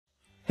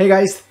Hey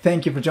guys,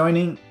 thank you for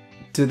joining.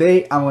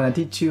 Today I'm going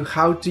to teach you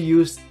how to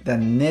use the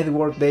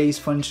Network Days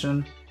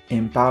function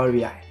in Power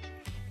BI.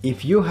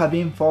 If you have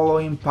been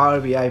following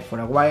Power BI for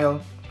a while,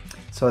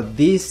 so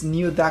this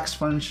new DAX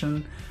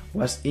function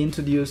was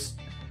introduced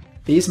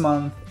this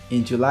month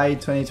in July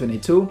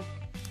 2022,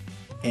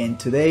 and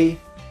today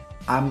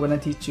I'm going to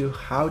teach you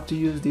how to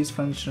use this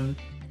function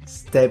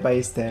step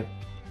by step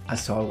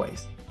as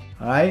always.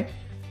 Alright,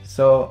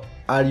 so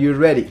are you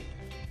ready?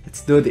 Let's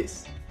do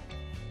this.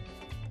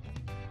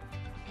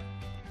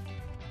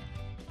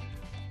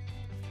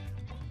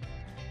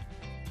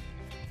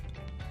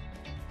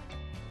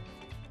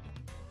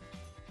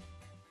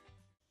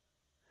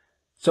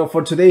 So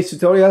for today's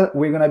tutorial,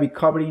 we're going to be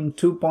covering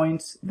 2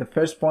 points. The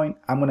first point,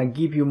 I'm going to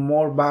give you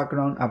more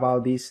background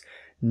about this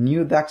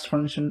new DAX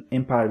function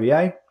in Power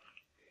BI.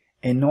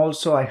 And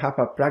also I have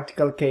a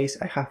practical case.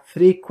 I have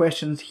 3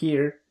 questions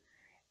here,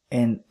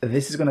 and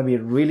this is going to be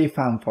really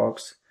fun,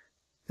 folks.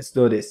 Let's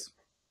do this.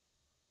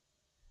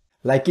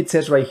 Like it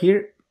says right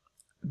here,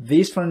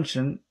 this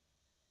function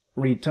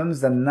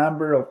returns the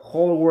number of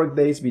whole work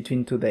days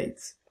between 2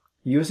 dates,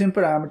 using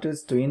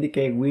parameters to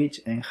indicate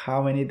which and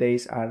how many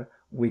days are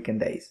weekend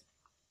days.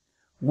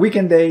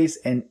 Weekend days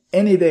and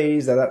any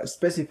days that are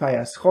specified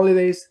as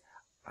holidays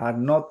are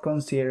not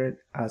considered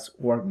as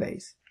work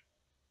days.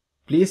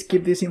 Please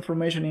keep this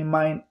information in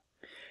mind.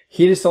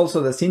 Here is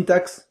also the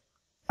syntax.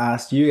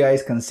 As you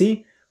guys can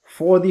see,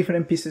 4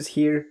 different pieces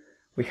here.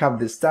 We have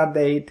the start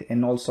date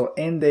and also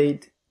end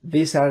date.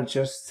 These are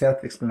just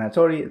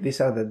self-explanatory.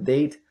 These are the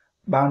date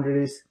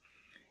boundaries.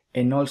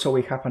 And also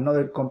we have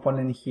another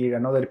component here,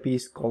 another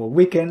piece called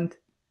weekend.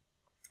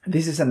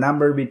 This is a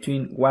number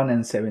between 1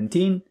 and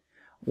 17.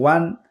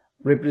 1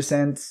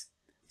 represents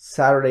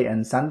Saturday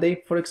and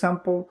Sunday, for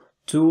example.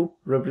 2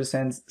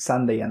 represents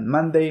Sunday and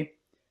Monday.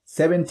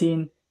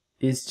 17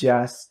 is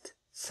just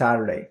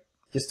Saturday.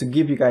 Just to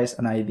give you guys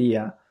an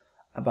idea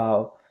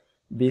about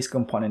this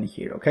component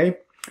here, okay?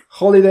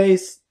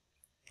 Holidays,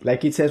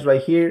 like it says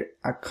right here,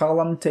 a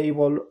column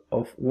table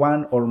of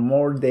 1 or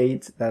more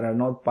dates that are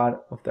not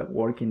part of the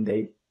working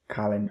day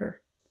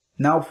calendar.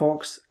 Now,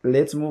 folks,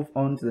 let's move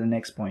on to the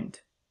next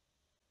point.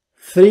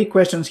 3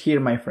 questions here,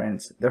 my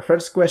friends. The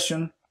first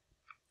question,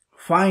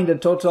 find the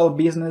total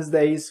business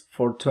days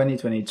for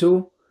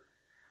 2022.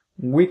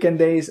 Weekend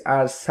days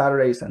are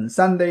Saturdays and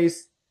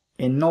Sundays,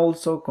 and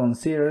also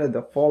consider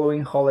the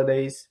following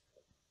holidays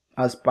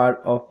as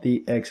part of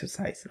the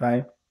exercise,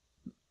 right?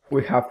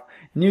 We have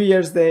New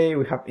Year's Day,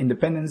 we have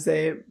Independence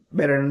Day,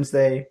 Veterans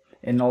Day,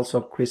 and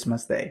also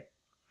Christmas Day.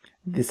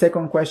 The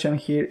second question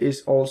here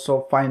is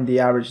also find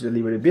the average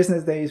delivery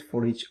business days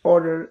for each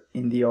order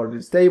in the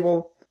orders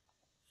table.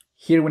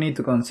 Here we need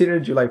to consider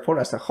July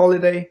 4th as a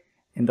holiday.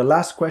 And the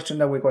last question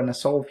that we're going to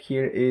solve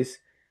here is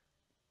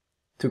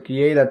to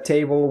create a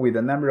table with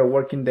the number of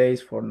working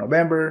days for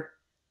November.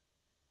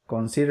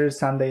 Consider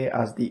Sunday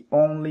as the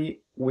only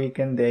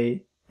weekend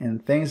day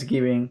and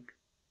Thanksgiving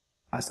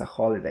as a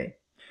holiday.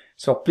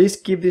 So please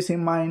keep this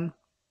in mind,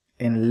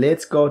 and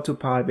let's go to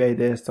Power BI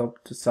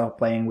Desktop to start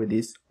playing with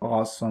this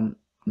awesome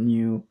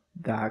new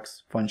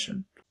DAX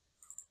function.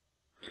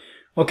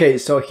 Okay,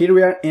 so here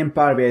we are in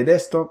Power BI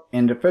Desktop,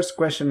 and the first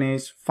question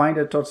is find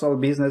the total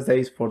business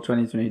days for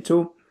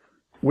 2022.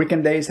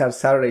 Weekend days are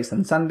Saturdays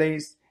and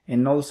Sundays,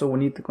 and also we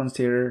need to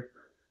consider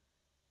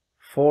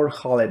 4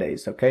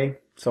 holidays, okay?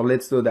 So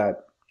let's do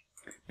that.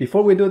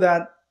 Before we do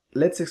that,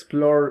 let's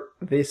explore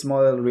this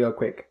model real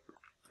quick.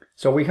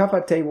 So we have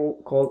a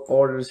table called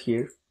orders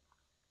here.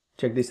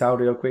 Check this out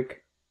real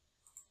quick.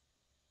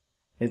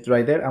 It's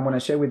right there. I'm going to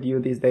share with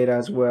you this data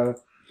as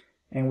well.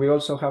 And we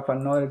also have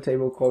another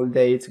table called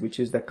dates, which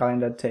is the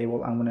calendar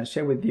table. I'm going to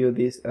share with you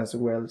this as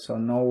well, so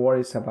no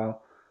worries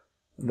about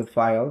the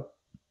file.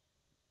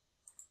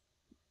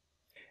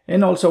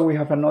 And also we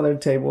have another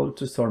table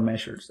to store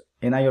measures.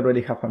 And I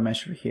already have a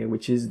measure here,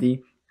 which is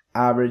the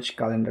average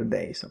calendar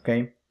days,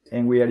 okay?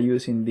 And we are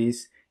using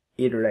this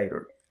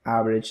iterator,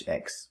 average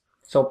X.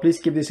 So please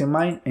keep this in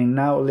mind, and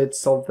now let's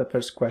solve the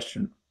first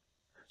question.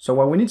 So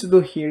what we need to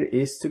do here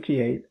is to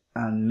create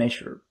a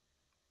measure.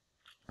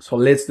 So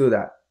let's do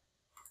that.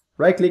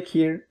 Right click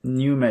here,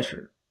 new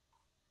measure.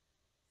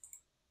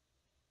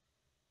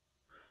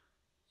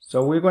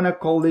 So we're going to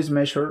call this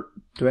measure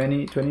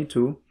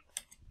 2022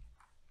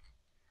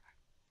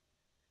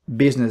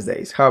 business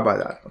days. How about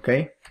that?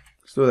 Okay,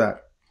 let's do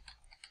that.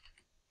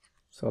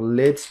 So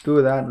let's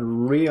do that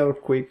real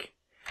quick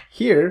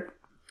here.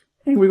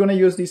 And we're going to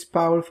use this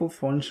powerful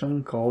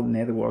function called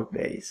Network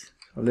Days.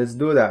 So let's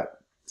do that.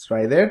 It's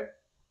right there.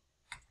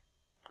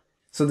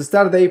 So the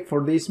start date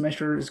for this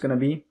measure is going to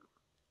be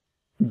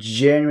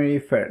January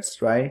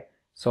 1st, right?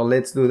 So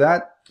let's do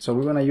that. So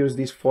we're going to use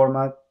this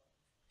format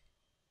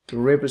to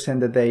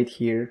represent the date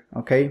here,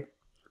 okay?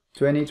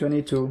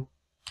 2022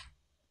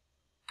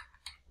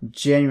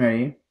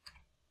 January,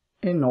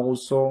 and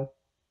also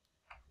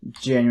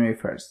January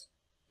 1st.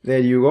 There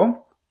you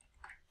go.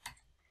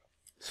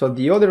 So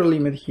the other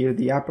limit here,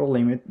 the upper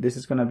limit, this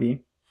is going to be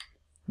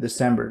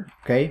December,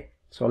 okay?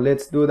 So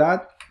let's do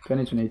that.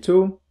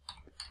 2022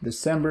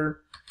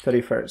 December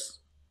 31st.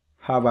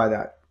 How about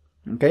that?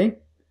 Okay.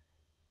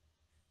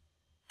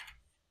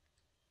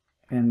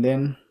 And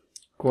then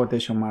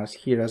quotation marks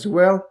here as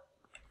well.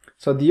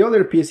 So the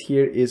other piece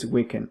here is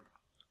weekend.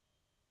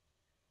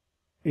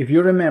 If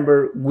you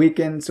remember,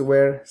 weekends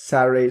were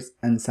Saturdays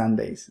and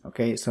Sundays.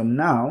 Okay, so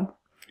now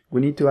we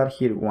need to add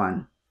here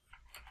 1.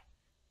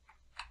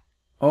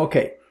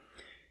 Okay,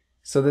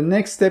 so the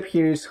next step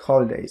here is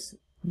holidays.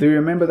 Do you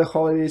remember the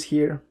holidays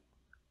here?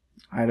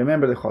 I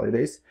remember the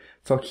holidays.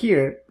 So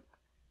here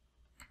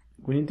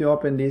we need to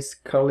open this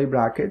curly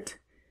bracket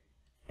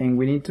and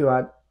we need to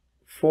add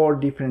 4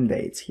 different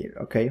dates here.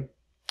 Okay,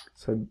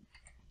 so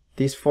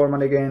this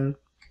format again,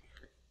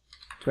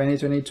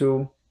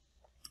 2022,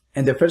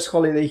 and the first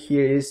holiday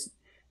here is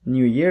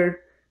New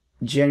Year,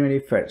 January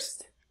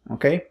 1st.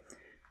 Okay,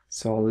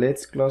 so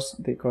let's close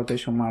the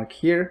quotation mark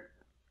here,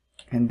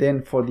 and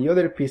then for the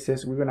other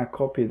pieces we're gonna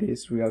copy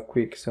this real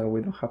quick so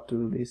we don't have to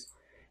do this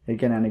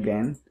again and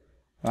again,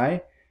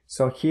 right?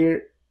 So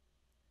here,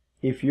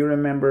 if you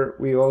remember,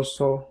 we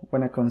also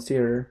want to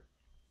consider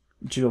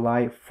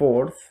July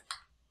 4th,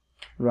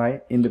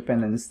 right?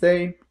 Independence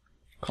Day,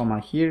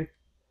 comma here.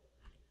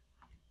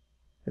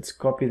 Let's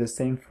copy the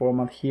same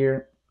format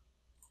here.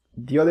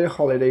 The other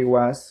holiday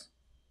was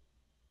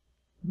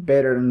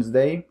Veterans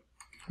Day,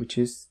 which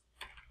is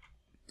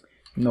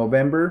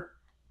November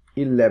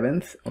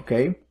 11th,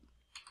 okay?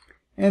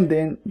 And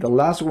then the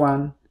last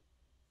one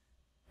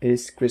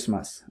is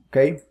Christmas,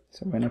 okay?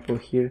 So I'm gonna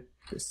put here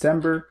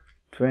December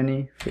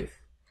 25th.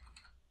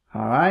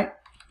 All right,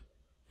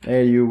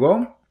 there you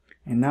go.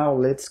 And now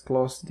let's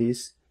close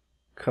this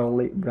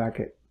curly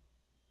bracket.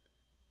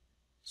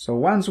 So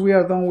once we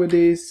are done with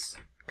this,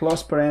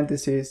 close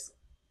parentheses,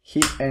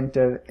 hit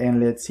enter,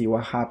 and let's see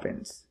what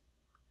happens.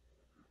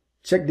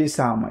 Check this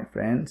out, my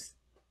friends.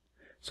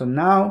 So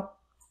now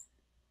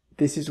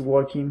this is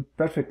working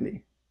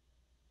perfectly.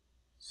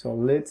 So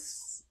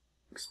let's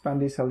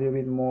expand this a little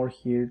bit more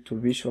here to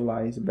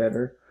visualize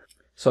better.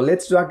 So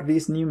let's drag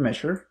this new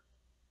measure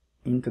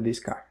into this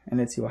card and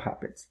let's see what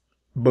happens.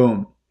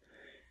 Boom.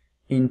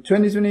 In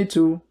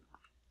 2022,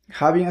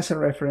 having as a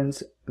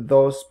reference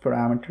those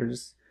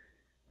parameters,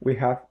 we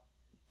have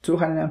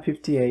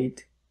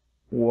 258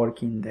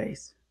 working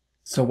days.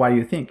 So what do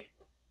you think?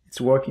 It's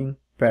working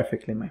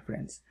perfectly, my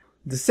friends.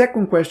 The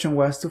second question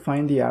was to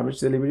find the average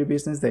delivery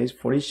business days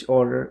for each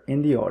order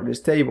in the orders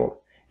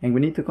table, and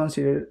we need to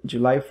consider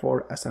July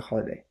 4th as a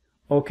holiday.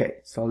 Okay,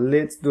 so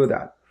let's do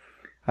that.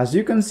 As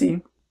you can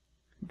see,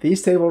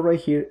 this table right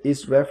here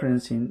is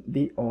referencing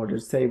the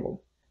orders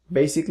table.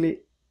 Basically,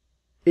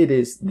 it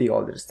is the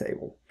orders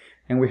table.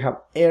 And we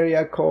have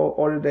area code,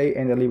 order date,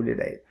 and delivery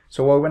date.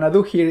 So what we're gonna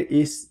do here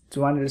is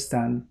to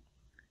understand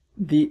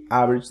the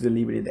average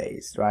delivery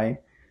days,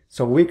 right?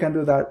 So we can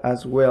do that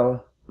as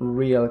well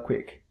real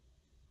quick.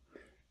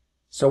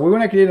 So we're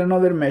gonna create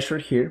another measure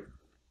here.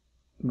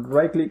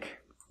 Right click,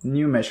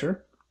 new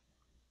measure.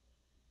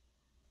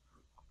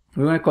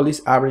 We're gonna call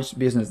this average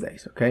business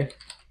days, okay?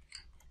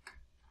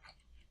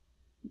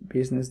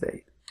 Business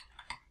day.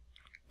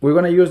 We're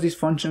gonna use this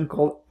function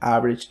called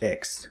average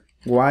X.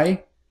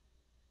 Why?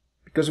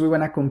 Because we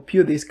wanna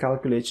compute this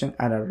calculation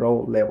at a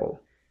row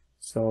level.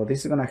 So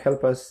this is gonna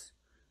help us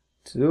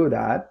to do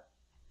that.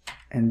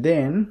 And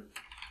then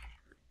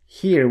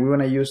here we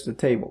wanna use the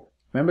table.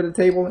 Remember the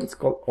table? It's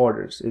called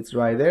orders. It's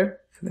right there.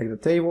 Select the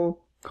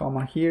table,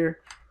 comma here.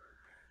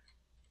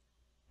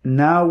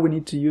 Now we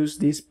need to use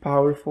this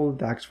powerful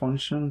DAX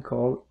function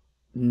called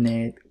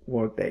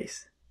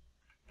NETWORKDAYS.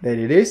 There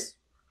it is.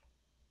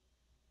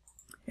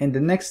 And the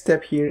next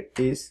step here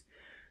is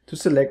to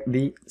select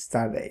the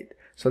start date.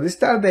 So the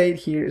start date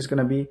here is going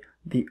to be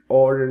the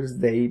orders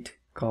date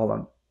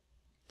column.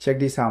 Check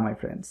this out, my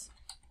friends.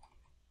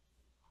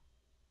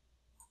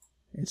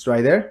 It's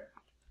right there.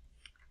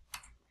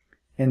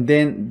 And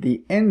then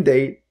the end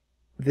date,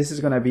 this is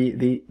going to be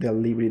the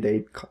delivery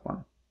date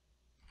column.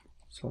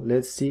 So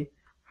let's see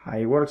how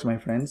it works, my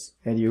friends.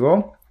 There you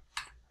go.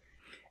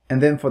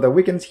 And then for the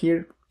weekends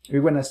here,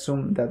 we're going to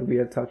assume that we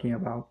are talking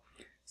about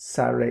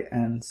Saturday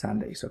and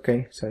Sundays,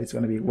 okay? So it's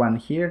going to be 1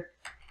 here.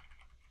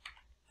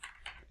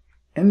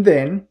 And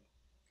then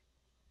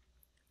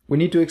we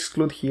need to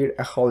exclude here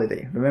a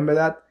holiday. Remember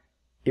that?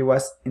 It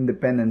was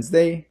Independence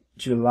Day,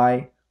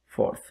 July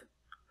 4th.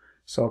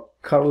 So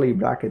curly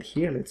bracket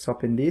here, let's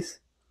open this.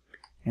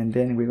 And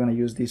then we're going to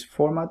use this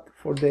format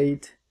for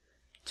date.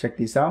 Check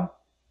this out.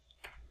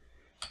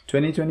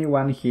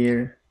 2021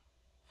 here,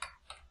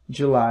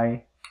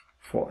 July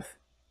 4th.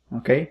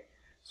 Okay,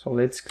 so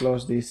let's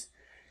close this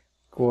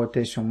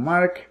quotation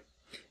mark.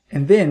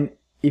 And then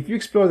if you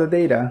explore the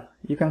data,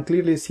 you can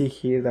clearly see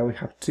here that we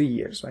have 2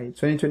 years, right?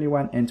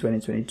 2021 and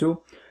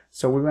 2022.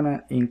 So we're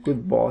gonna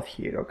include both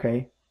here,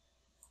 okay?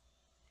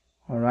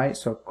 All right,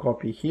 so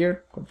copy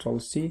here, Control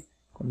C,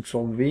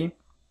 Control V,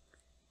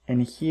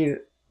 and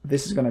here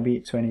this is gonna be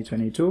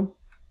 2022.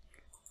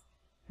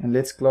 And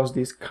let's close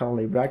this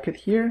curly bracket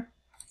here.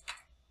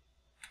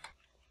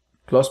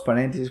 Close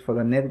parentheses for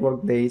the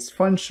network days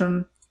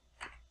function.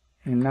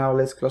 And now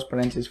let's close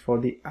parentheses for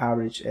the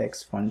average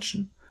X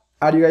function.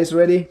 Are you guys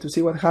ready to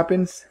see what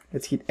happens?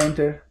 Let's hit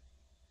enter.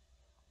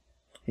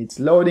 It's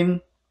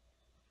loading.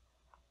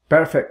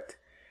 Perfect.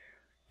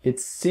 It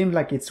seems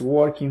like it's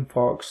working,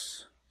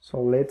 folks. So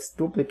let's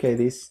duplicate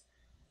this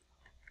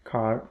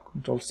card.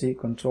 Control C,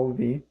 Control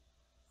V.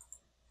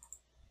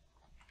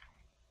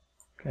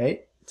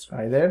 Okay, it's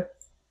right there.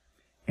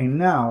 And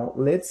now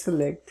let's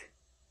select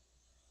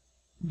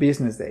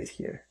business days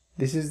here.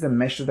 This is the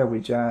measure that we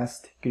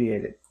just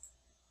created.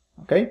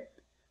 Okay,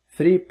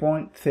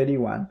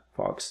 3.31,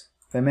 folks.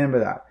 Remember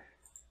that.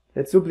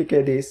 Let's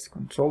duplicate this.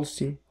 Control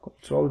C,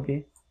 Control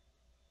V.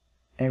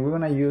 And we're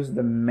gonna use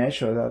the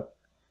measure that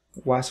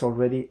was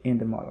already in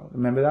the model.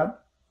 Remember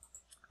that?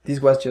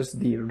 This was just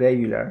the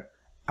regular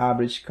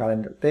average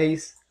calendar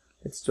days.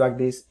 Let's drag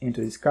this into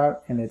this card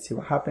and let's see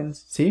what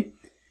happens. See?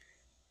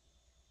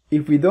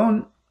 If we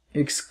don't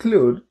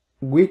exclude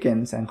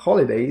weekends and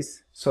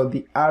holidays, so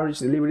the average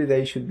delivery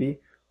day should be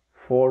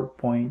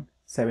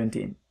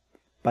 4.17.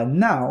 But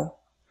now,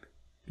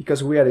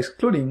 because we are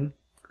excluding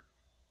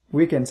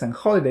weekends and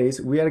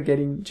holidays, we are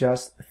getting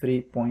just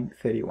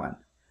 3.31.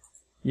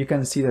 You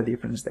can see the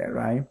difference there,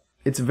 right?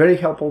 It's very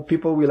helpful.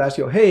 People will ask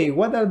you, hey,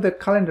 what are the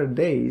calendar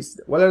days?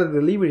 What are the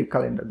delivery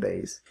calendar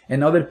days?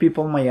 And other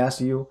people might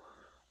ask you,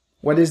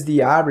 what is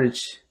the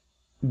average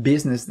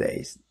business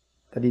days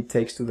that it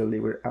takes to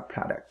deliver a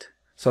product?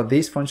 So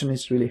this function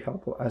is really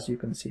helpful, as you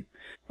can see.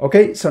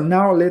 Okay, so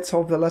now let's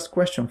solve the last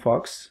question,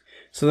 folks.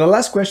 So the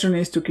last question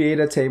is to create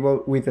a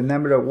table with the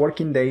number of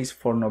working days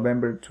for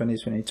November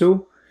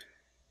 2022.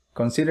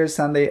 Consider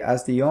Sunday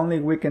as the only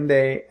weekend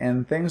day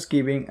and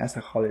Thanksgiving as a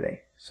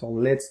holiday. So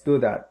let's do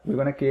that. We're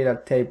gonna create a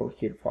table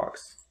here,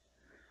 folks.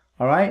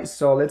 All right,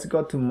 so let's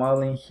go to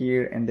modeling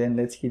here and then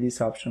let's hit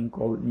this option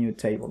called new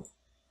table.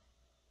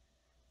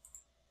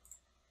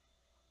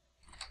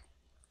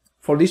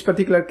 For this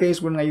particular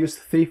case, we're gonna use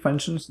three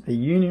functions: the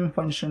union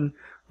function,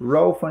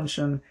 row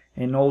function,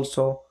 and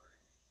also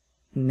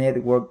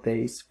network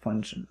days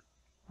function.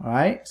 All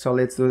right, so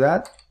let's do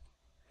that.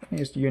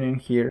 Use union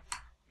here,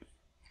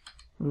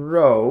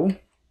 row,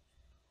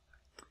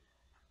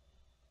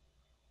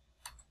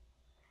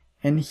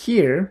 and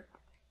here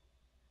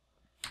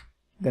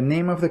the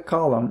name of the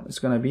column is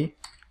going to be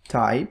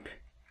type,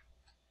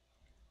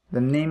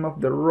 the name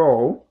of the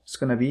row is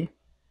going to be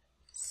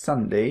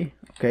Sunday.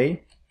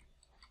 Okay,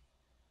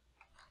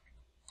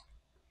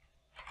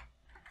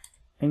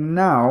 and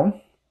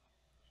now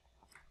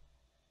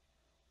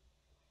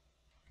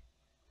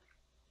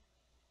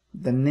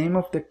the name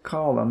of the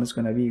column is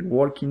going to be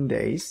working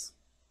days.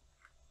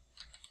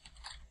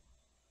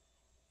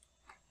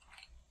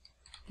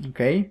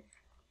 Okay,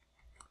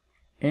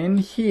 and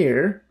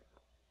here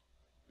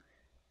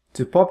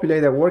to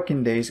populate the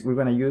working days, we're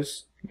going to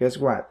use, guess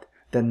what,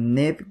 the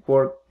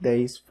network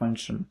days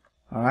function.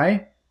 All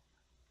right,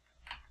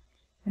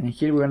 and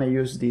here we're going to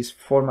use this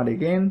format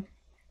again.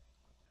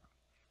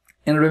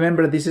 And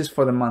remember, this is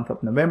for the month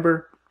of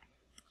November,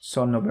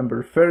 so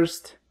November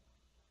 1st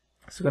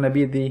is going to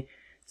be the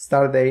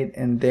start date,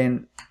 and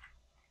then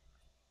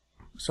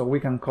so we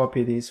can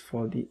copy this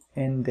for the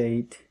end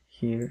date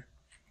here.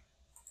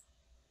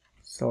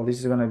 So this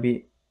is going to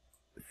be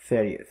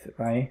 30th,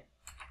 right?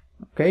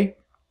 Okay,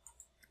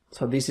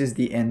 so this is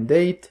the end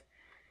date.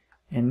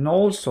 And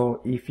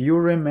also, if you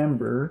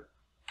remember,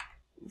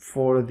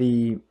 for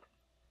the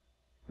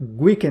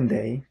weekend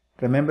day,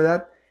 remember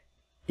that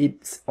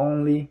it's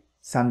only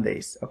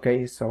Sundays.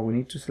 Okay, so we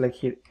need to select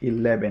here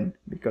 11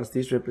 because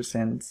this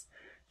represents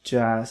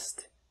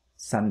just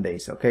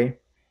Sundays. Okay,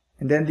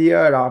 and then the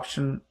other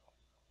option,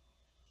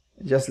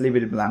 just leave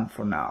it blank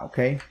for now.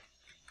 Okay,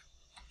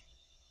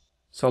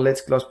 so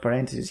let's close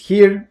parentheses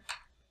here,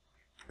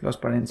 close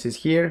parentheses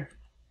here.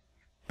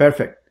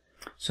 Perfect.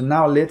 So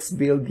now let's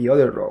build the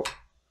other row.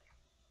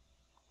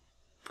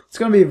 It's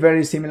going to be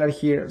very similar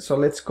here, so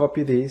let's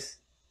copy this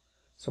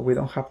so we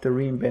don't have to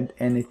reinvent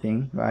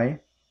anything,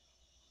 right?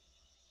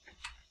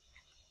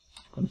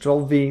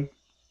 Control V,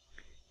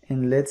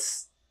 and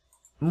let's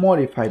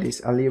modify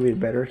this a little bit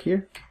better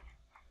here.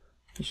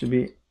 It should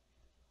be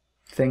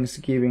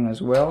Thanksgiving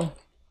as well.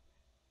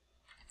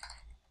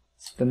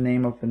 It's the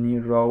name of the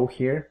new row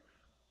here.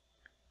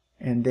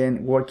 And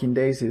then working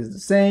days is the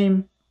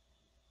same.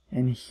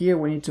 And here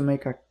we need to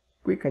make a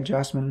quick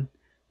adjustment.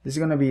 This is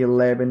going to be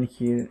 11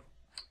 here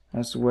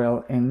as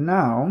well. And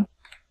now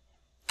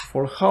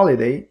for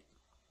holiday,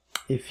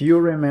 if you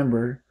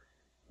remember,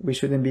 we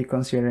shouldn't be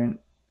considering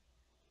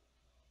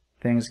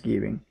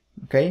Thanksgiving.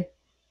 Okay,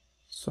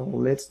 so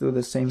let's do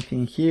the same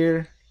thing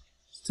here,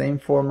 same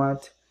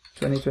format,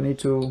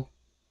 2022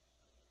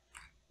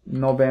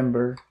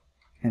 November,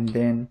 and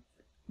then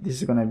this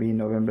is going to be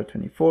November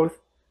 24th.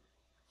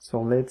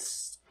 So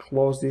let's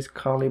close this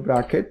curly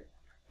bracket.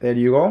 There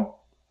you go.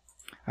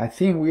 I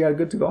think we are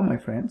good to go, my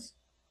friends.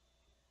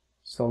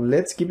 So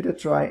let's give it a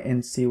try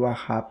and see what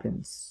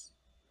happens.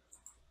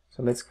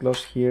 So let's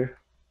close here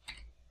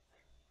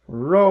for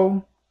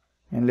row,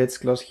 and let's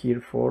close here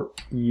for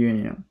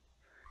union.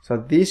 So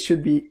this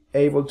should be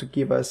able to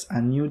give us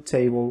a new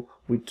table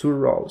with two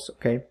rows.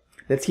 Okay,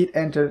 let's hit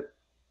enter,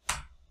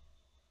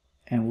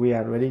 and we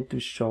are ready to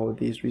show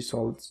these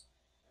results.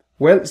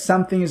 Well,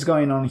 something is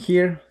going on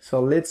here, so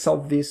let's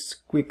solve this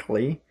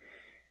quickly.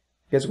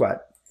 Guess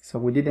what? So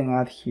we didn't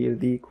add here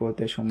the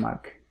quotation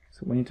mark.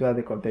 So we need to add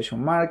the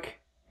quotation mark,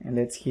 and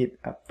let's hit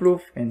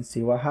approve and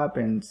see what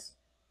happens.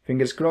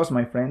 Fingers crossed,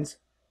 my friends.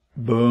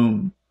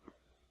 Boom.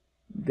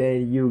 There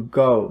you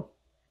go.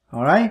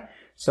 All right,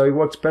 so it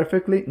works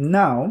perfectly.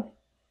 Now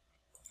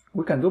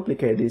we can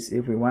duplicate this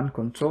if we want.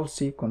 Control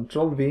C,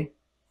 Control V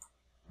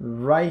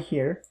right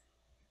here,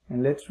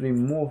 and let's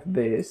remove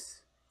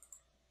this.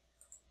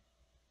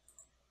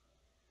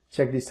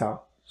 Check this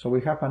out. So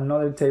we have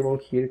another table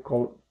here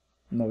called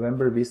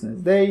November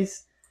business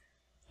days,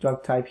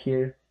 drug type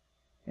here,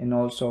 and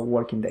also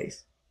working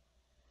days.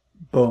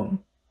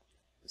 Boom.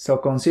 So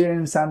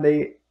considering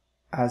Sunday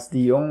as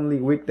the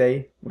only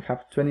weekday, we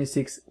have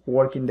 26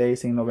 working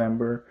days in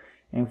November,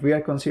 and if we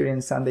are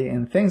considering Sunday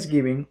and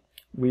Thanksgiving,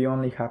 we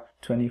only have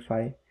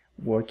 25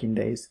 working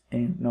days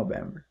in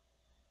November.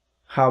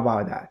 How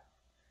about that?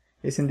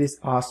 Isn't this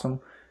awesome?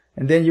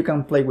 And then you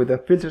can play with the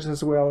filters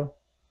as well.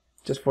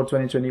 Just for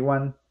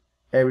 2021,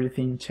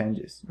 everything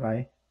changes,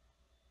 right?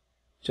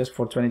 Just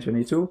for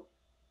 2022,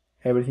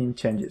 everything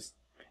changes.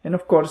 And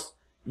of course,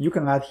 you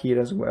can add here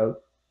as well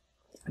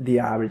the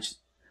average,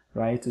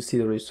 right, to see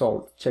the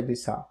result. Check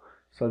this out.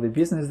 So the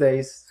business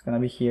days is going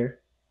to be here,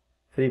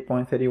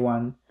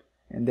 3.31,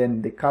 and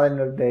then the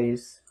calendar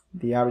days,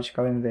 the average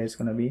calendar day is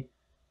going to be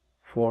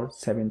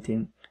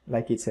 417,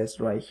 like it says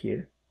right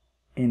here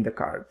in the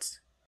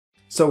cards.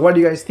 So what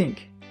do you guys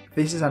think?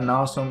 This is an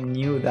awesome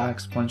new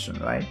DAX function,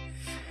 right?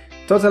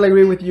 Totally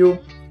agree with you.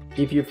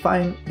 If you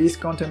find this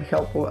content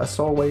helpful, as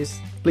always,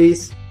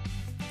 please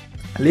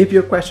leave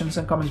your questions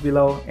and comments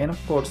below, and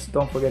of course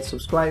don't forget to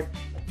subscribe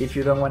if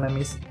you don't want to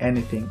miss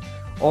anything.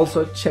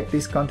 Also check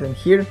this content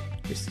here.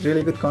 It's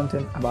really good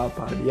content about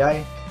Power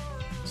BI,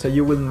 so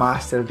you will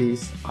master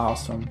this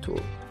awesome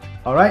tool.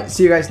 Alright,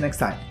 see you guys next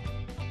time.